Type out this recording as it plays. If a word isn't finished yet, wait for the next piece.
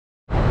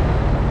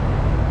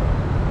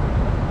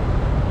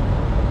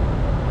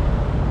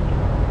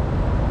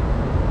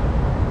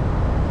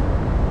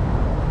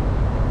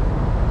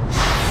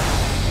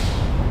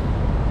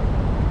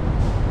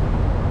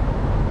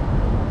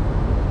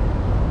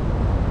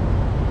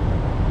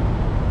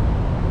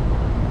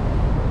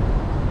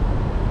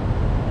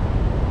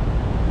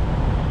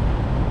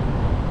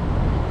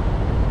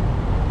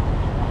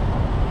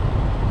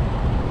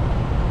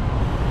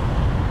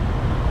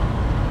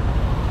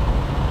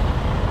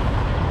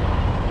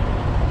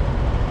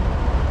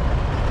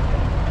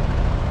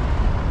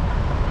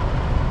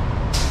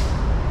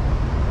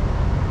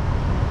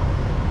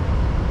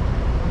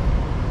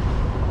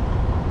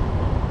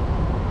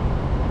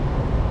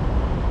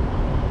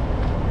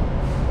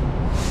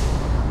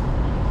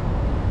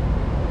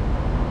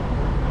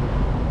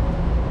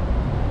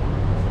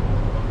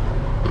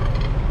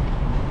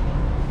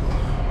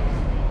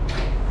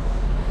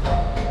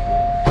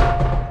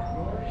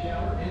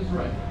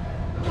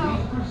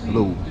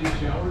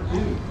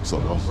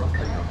Solo.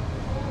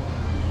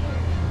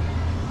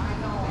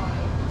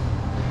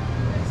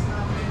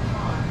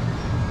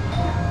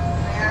 I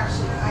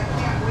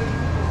can't wait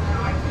because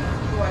now I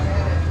can go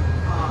ahead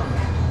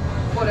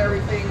and put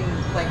everything,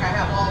 like I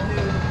have all new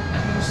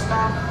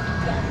stuff.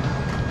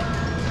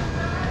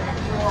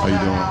 How you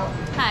doing?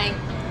 Hi.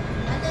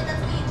 And then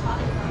that's what you talk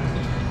about.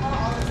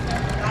 All this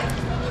stuff. The guy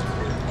just needed to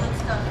put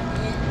stuff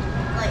in,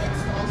 like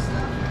install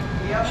stuff.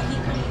 Yep. And he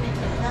couldn't even do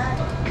that.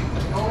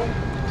 Nope.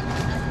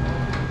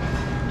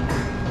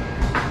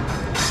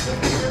 Is the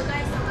new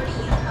guy somebody you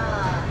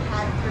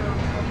had for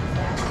what is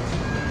that?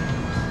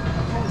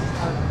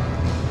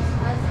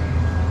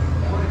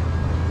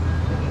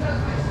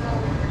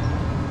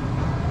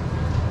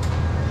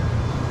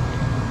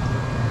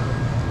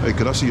 Hey,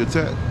 could I see your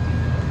tat?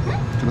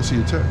 Can I see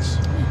your tats?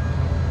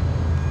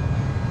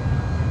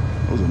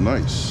 Those are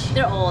nice.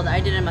 They're old.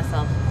 I did it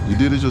myself. You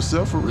did it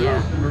yourself for real?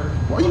 Yeah.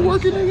 Why are you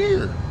working in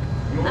here?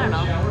 I don't know.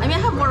 I mean, I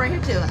have more right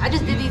here too. I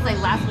just did these like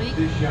last week.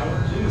 I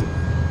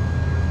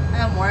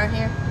have more in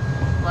here,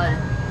 but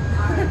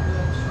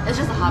it's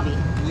just a hobby.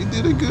 You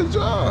did a good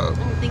job.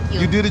 Oh, thank you.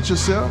 You did it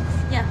yourself?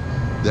 Yeah.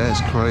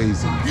 That's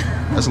crazy.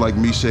 That's like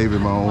me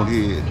shaving my own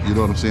head. You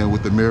know what I'm saying?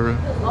 With the mirror.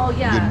 Oh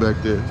yeah. Getting back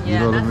there. Yeah, You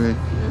know what I mean?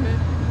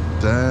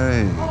 Mm-hmm.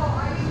 Dang.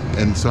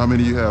 And so how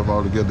many you have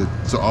all together?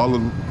 So all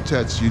of the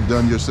tats you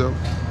done yourself?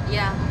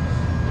 Yeah.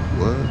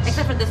 What?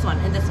 Except for this one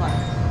and this one.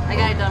 I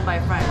got it done by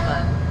a friend,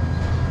 but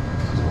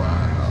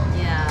Wow.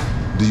 yeah.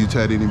 Do you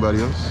tat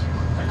anybody else?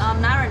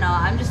 Not right now.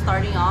 I'm just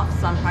starting off,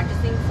 so I'm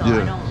practicing. So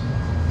Yeah. I don't.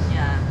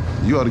 Yeah.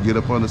 You ought to get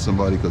up under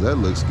somebody because that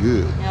looks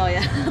good. Oh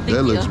yeah. Thank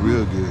That looks you.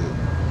 real good.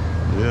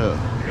 Yeah.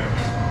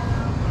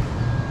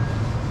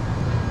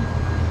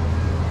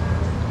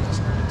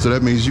 So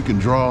that means you can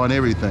draw and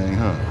everything,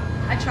 huh?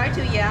 I try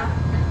to. Yeah.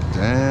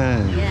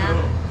 Dang.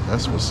 Yeah.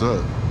 That's what's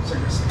up.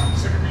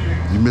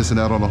 You're missing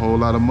out on a whole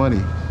lot of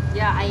money.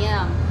 Yeah, I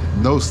am.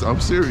 No,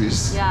 I'm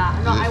serious. Yeah.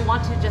 No, I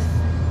want to just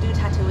do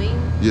tattooing,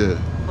 Yeah,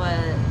 but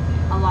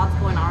a lot's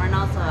going on right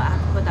now, so I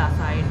have to put that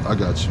aside. I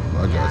got you.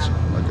 I got Yeah. you.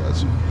 I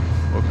got you.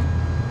 Okay.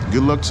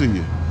 Good luck to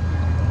you.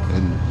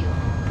 And Thank you.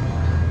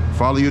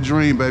 follow your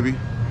dream, baby.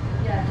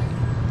 Yeah.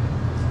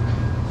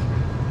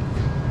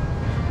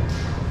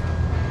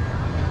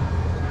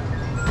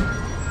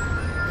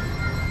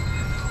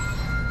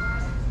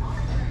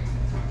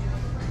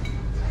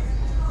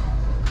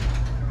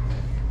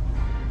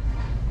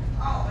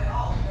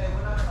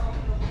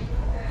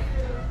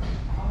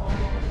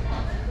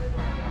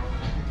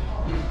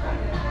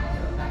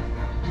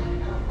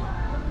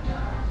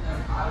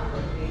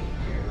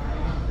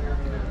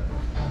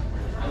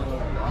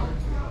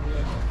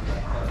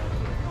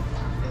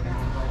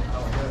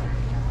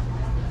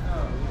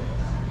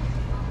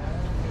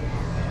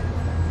 It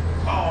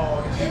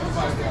was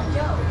just a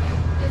joke.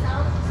 Because I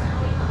was just like,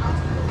 oh, you know, I'll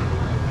take it.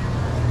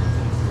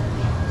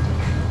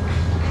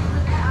 I was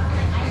like, I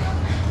don't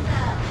think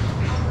that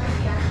I'll let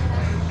you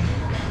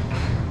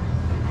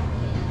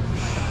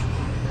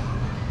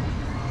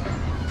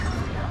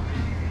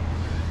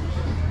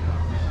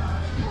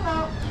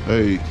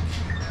Hey,